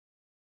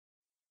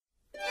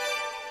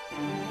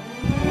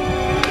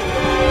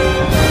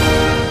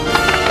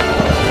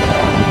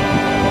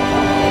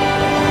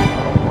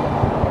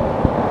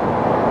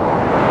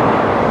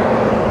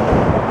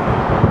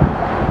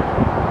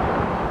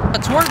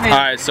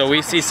Alright, so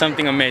we see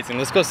something amazing.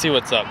 Let's go see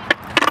what's up.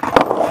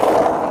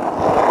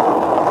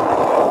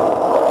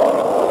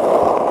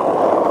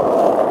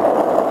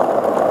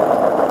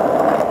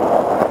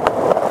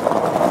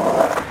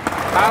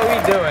 How we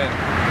doing?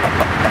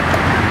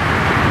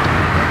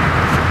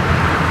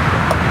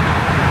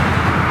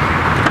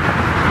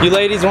 You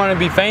ladies want to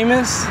be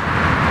famous?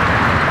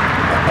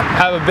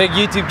 Have a big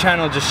YouTube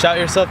channel, just shout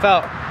yourself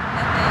out.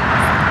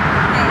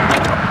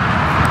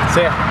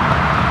 Say it.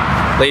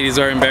 Ladies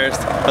are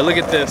embarrassed, but look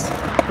at this.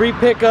 Free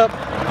pickup,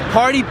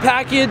 party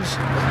package,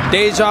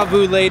 deja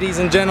vu, ladies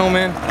and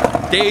gentlemen.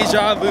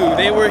 Deja vu.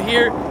 They were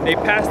here, they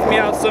passed me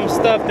out some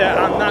stuff that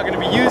I'm not gonna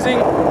be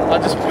using.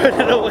 I'll just put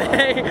it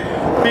away.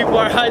 People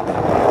are hyped.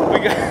 We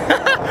got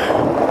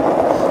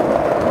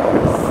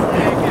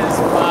sick as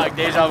fuck.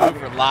 Deja vu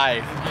for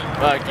life.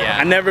 Fuck yeah.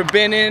 I never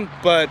been in,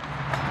 but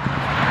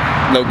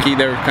low key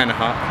they were kinda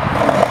hot.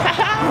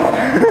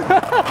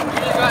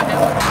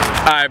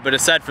 Alright, but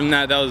aside from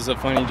that, that was a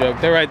funny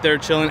joke. They're right there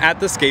chilling at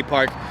the skate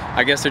park.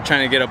 I guess they're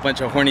trying to get a bunch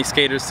of horny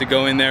skaters to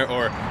go in there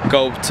or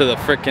go to the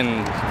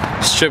frickin'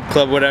 strip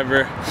club,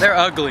 whatever. They're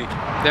ugly.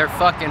 They're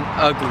fucking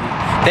ugly.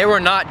 They were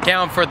not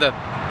down for the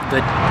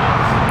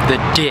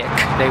dick.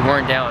 They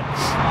weren't down.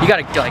 You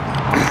gotta like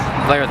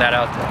blare that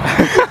out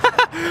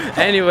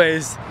there.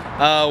 Anyways,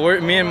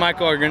 me and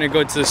Michael are gonna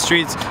go to the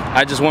streets.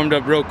 I just warmed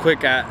up real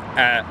quick at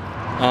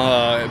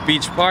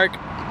Beach Park.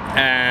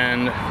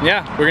 And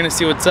yeah, we're gonna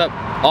see what's up.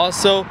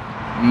 Also,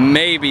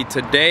 maybe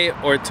today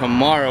or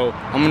tomorrow,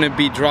 I'm gonna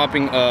be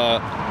dropping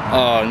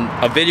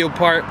a video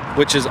part,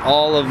 which is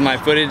all of my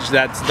footage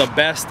that's the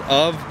best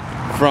of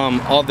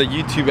from all the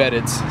YouTube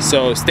edits.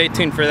 So stay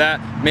tuned for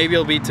that. Maybe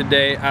it'll be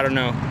today. I don't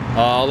know.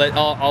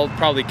 I'll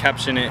probably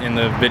caption it in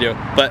the video.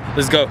 But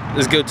let's go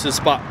to the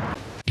spot.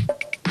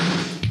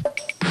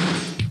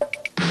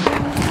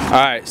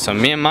 All right, so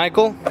me and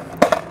Michael,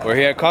 we're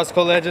here at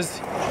Costco Ledges.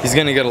 He's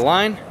gonna get a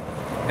line.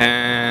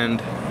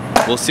 And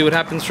we'll see what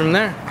happens from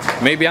there.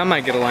 Maybe I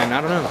might get a line, I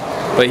don't know.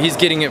 But he's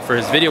getting it for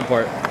his video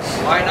part.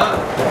 Why not?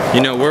 You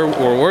know, we're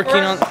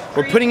working on,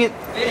 we're putting it,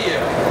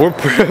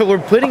 we're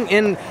putting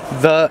in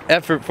the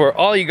effort for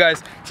all you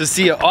guys to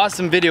see an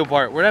awesome video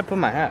part. Where'd I put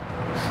my hat?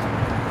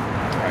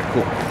 All right,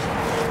 cool.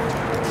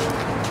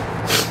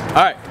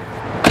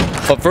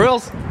 Alright, but for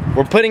reals,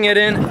 we're putting it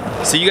in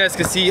so you guys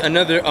can see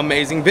another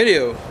amazing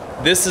video.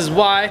 This is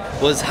why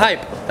was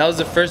hype. That was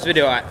the first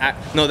video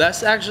no,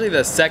 that's actually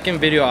the second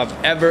video I've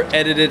ever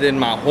edited in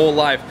my whole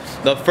life.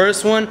 The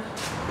first one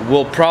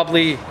will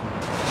probably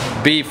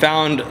be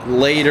found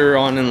later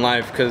on in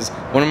life because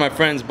one of my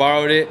friends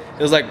borrowed it.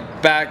 It was like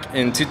back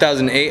in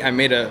 2008. I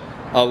made a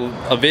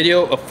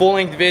video, a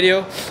full-length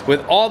video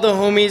with all the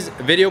homies,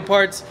 video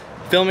parts,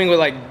 filming with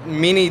like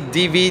mini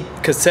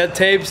DV cassette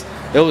tapes.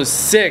 It was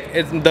sick.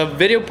 The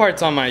video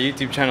part's on my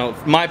YouTube channel,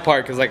 my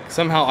part, because like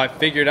somehow I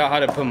figured out how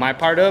to put my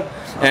part up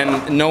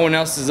and no one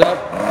else is up.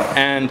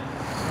 And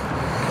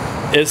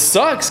it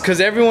sucks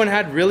because everyone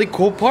had really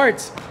cool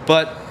parts.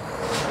 But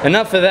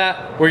enough of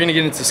that, we're gonna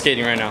get into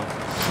skating right now.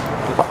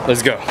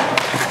 Let's go.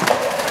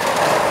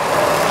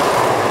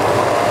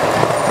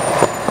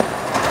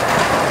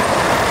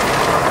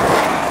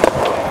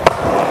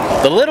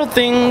 The little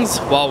things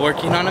while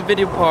working on a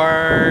video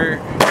part.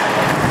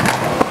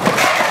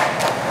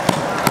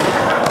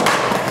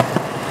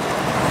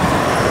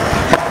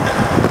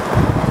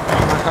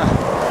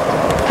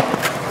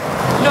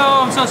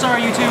 No, I'm so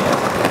sorry, YouTube.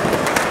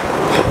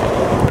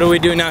 What are we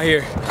doing out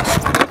here?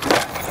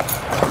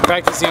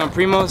 Practicing on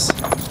primos.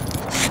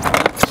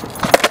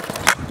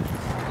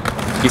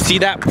 You see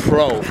that?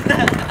 Pro.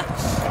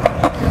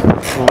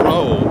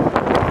 Pro.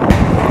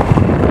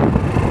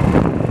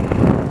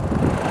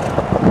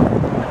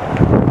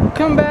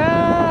 Come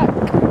back!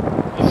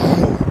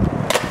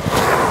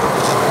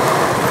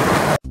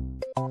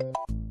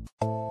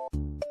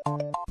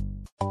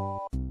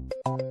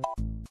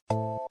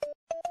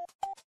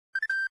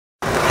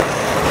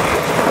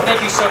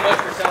 Thank you so much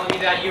for telling me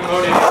that. You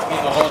motivated me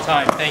the whole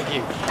time. Thank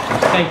you.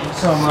 Thank you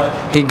so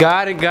much. He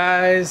got it,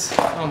 guys.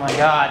 Oh my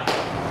God.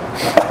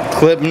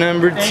 Clip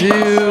number 2. Thank you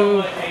so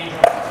much, Angel.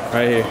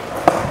 Right here.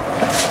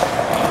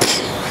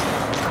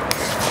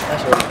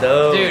 That's really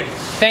dope. Dude,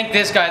 thank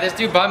this guy. This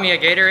dude bought me a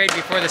Gatorade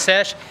before the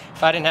sesh.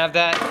 If I didn't have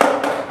that,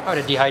 I would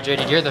have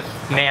dehydrated. You're the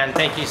man.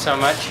 Thank you so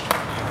much.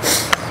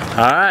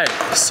 Alright,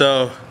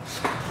 so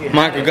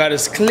Michael got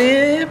his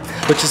clip,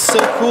 which is so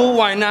cool.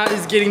 Why not?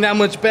 He's getting that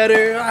much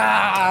better.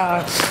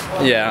 Ah.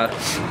 Yeah.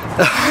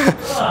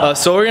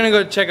 So we're gonna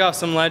go check out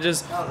some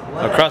ledges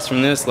across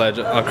from this ledge,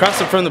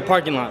 across from the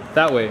parking lot,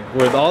 that way,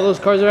 where all those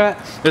cars are at.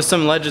 There's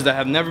some ledges that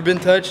have never been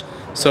touched,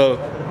 so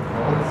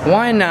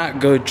why not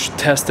go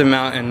test them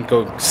out and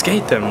go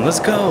skate them? Let's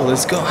go,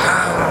 let's go.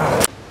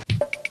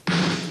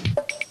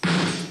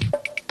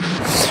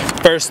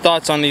 First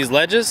thoughts on these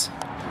ledges?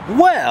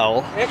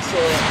 Well,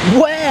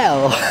 excellent.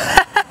 Well,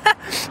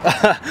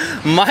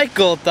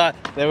 Michael thought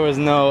there was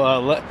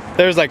no,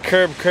 there was like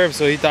curb,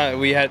 so he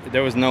thought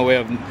there was no way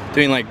of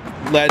doing like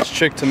ledge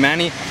trick to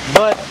Manny,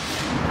 but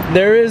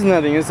there is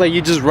nothing. It's like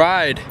you just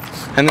ride,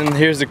 and then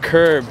here's a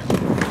curb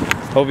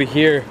over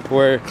here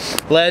where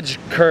ledge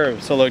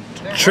curve. So look,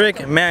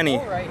 trick Manny.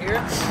 Right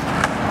here.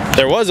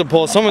 There was a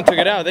pole, someone took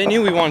it out. They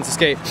knew we wanted to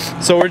skate.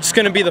 So we're just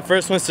gonna be the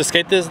first ones to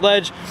skate this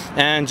ledge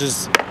and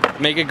just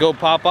make it go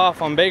pop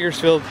off on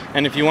Bakersfield.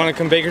 And if you wanna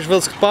come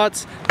Bakersfield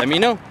spots, let me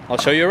know. I'll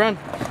show you around.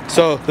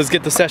 So let's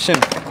get the session.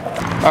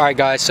 All right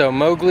guys, so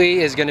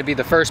Mowgli is gonna be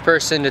the first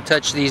person to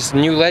touch these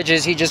new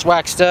ledges he just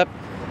waxed up.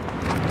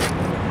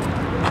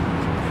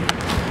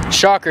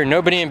 Shocker,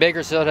 nobody in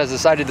Bakersfield has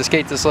decided to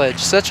skate this ledge.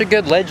 Such a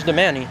good ledge to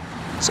Manny.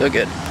 So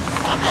good.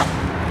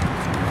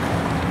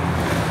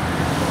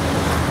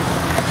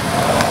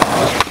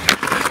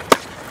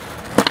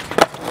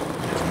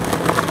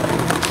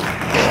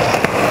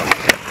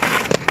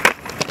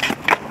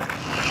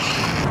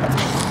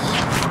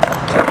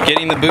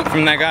 Getting the boot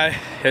from that guy,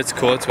 it's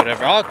cool, it's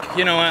whatever.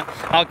 You know what?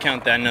 I'll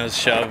count that nose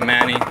shove,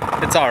 Manny.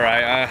 It's all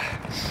right.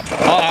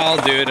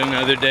 I'll do it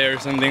another day or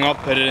something. I'll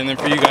put it in there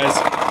for you guys.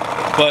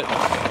 But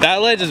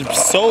that ledge is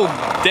so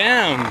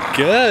damn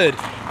good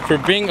for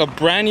being a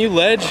brand new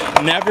ledge,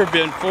 never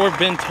before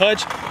been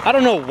touched. I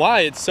don't know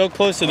why it's so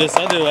close to this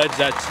other ledge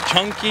that's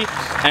chunky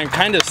and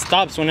kind of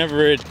stops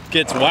whenever it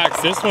gets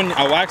waxed. This one,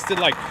 I waxed it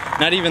like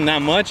not even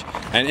that much,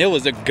 and it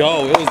was a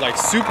go. It was like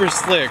super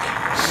slick.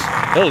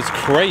 It was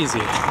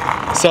crazy.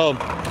 So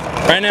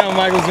right now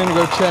Michael's gonna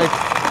go check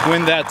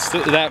when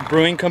that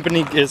brewing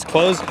company is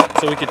closed,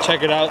 so we could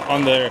check it out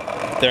on their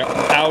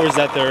hours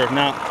that they're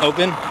not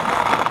open.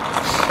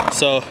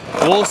 So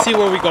we'll see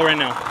where we go right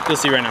now. You'll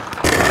see right now.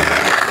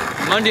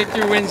 Monday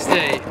through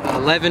Wednesday,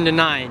 11 to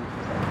 9.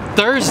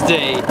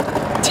 Thursday,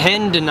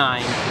 10 to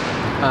 9.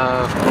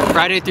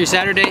 Friday through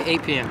Saturday,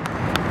 8 p.m.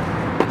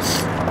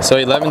 So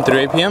 11 through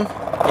 8 p.m?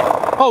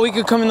 Yeah. Oh, we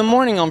could come in the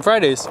morning on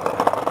Fridays.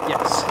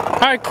 Yes.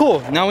 All right,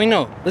 cool. Now we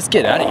know. Let's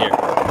get out of here.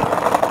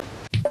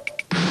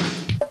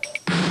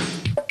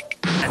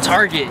 At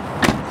Target.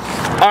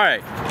 All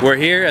right, we're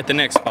here at the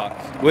next spot,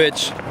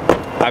 which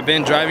I've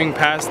been driving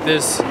past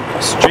this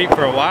street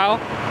for a while,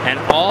 and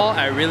all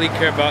I really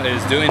care about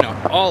is doing an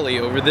ollie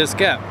over this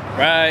gap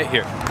right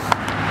here.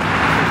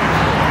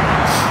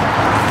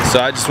 So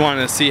I just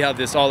wanted to see how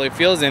this ollie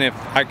feels, and if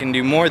I can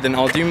do more, then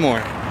I'll do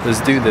more. Let's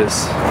do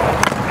this.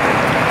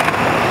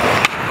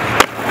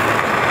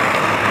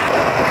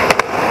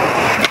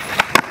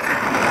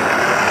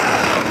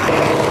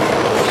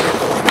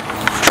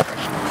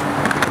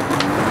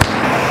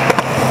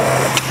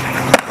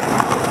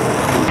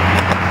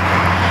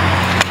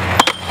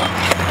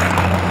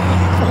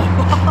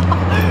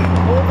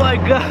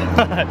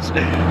 Gosh,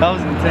 that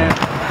was intense.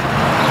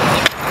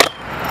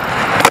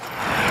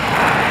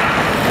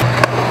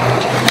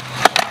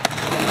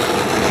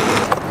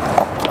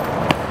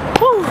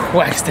 Woo,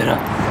 waxed it up.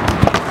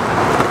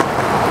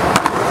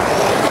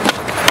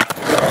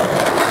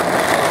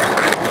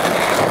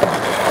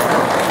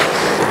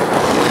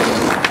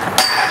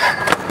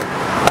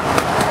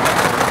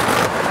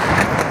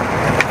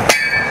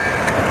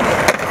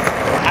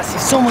 I see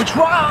so much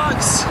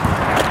rocks.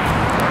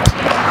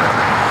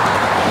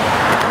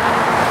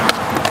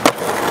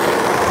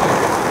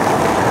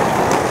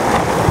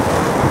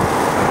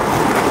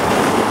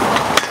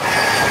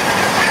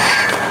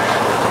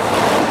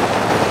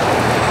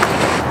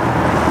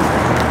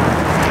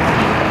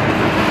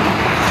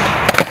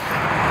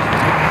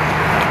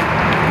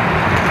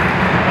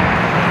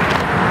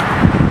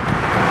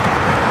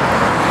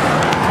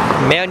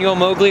 Manuel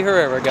Mowgli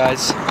Herrera,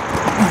 guys.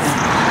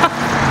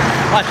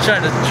 I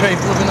tried to train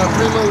flipping up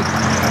reload.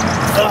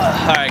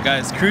 Alright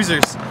guys,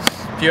 cruisers.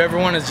 If you ever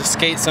want to just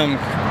skate some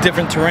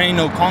different terrain,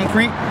 no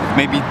concrete,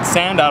 maybe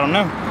sand, I don't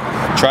know.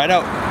 Try it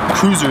out.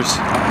 Cruisers.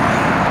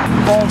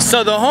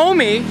 So the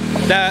homie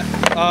that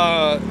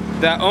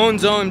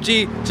owns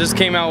OMG just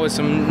came out with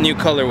some new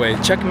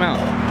colorway. Check him out.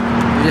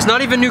 It's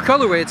not even new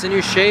colorway, it's a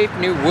new shape,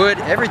 new wood,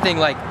 everything.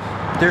 Like,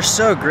 they're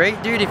so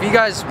great, dude. If you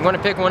guys want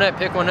to pick one up,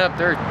 pick one up.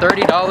 They're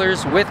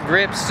 $30 with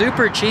grips,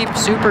 super cheap,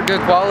 super good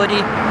quality.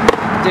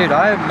 Dude,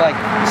 I'm like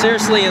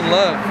seriously in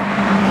love.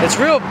 It's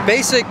real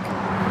basic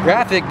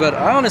graphic, but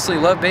I honestly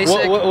love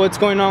basic. What's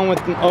going on with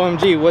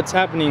OMG? What's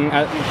happening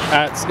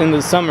in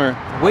the summer?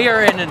 We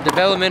are in the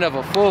development of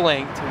a full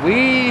length.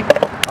 We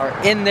are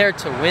in there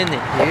to win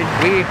it,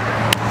 dude.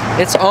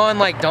 It's on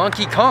like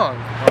Donkey Kong.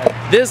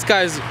 This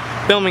guy's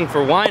filming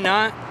for Why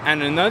Not,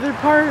 and another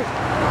part?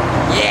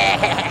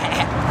 Yeah!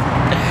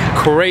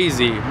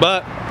 Crazy,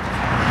 but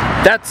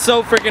that's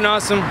so freaking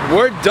awesome.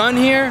 We're done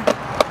here.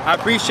 I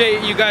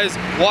appreciate you guys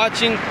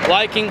watching,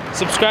 liking,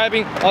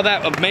 subscribing, all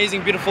that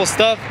amazing, beautiful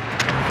stuff.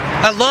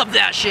 I love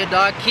that shit,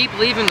 dog. Keep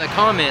leaving the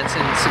comments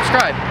and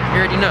subscribe. You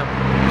already know.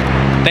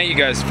 Thank you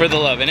guys for the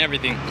love and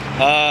everything.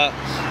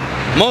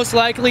 Most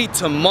likely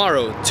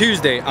tomorrow,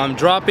 Tuesday, I'm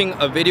dropping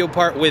a video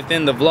part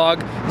within the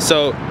vlog.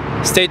 So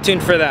stay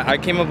tuned for that. I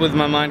came up with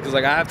my mind because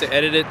like I have to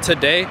edit it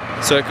today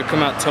so it could come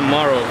out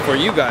tomorrow for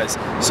you guys.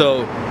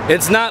 So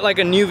it's not like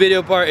a new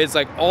video part, it's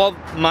like all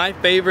my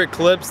favorite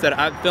clips that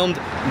I've filmed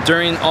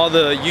during all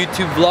the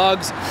YouTube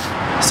vlogs.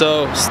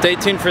 So stay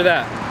tuned for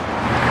that.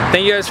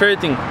 Thank you guys for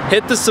everything.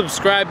 Hit the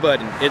subscribe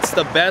button. It's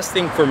the best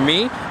thing for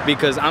me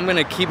because I'm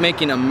gonna keep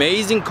making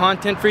amazing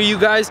content for you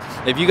guys.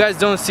 If you guys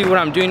don't see what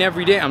I'm doing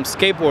every day, I'm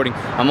skateboarding.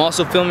 I'm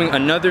also filming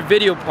another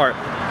video part.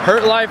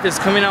 Hurt Life is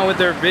coming out with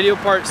their video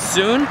part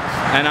soon,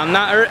 and I'm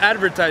not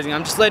advertising,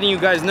 I'm just letting you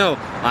guys know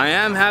I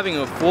am having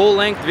a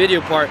full-length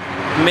video part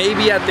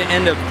maybe at the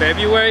end of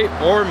February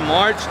or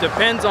March,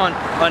 depends on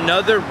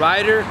another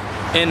rider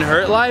in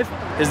Hurt Life.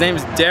 His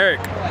name's Derek,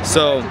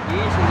 so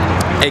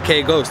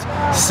aka Ghost.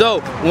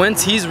 So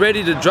once he's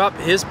ready to drop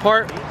his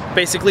part,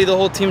 basically the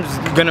whole team's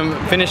gonna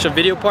finish a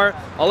video part.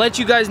 I'll let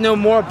you guys know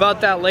more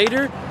about that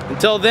later.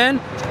 Until then,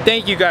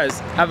 thank you guys.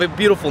 Have a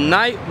beautiful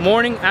night,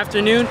 morning,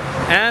 afternoon,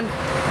 and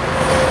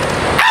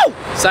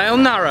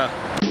sayonara.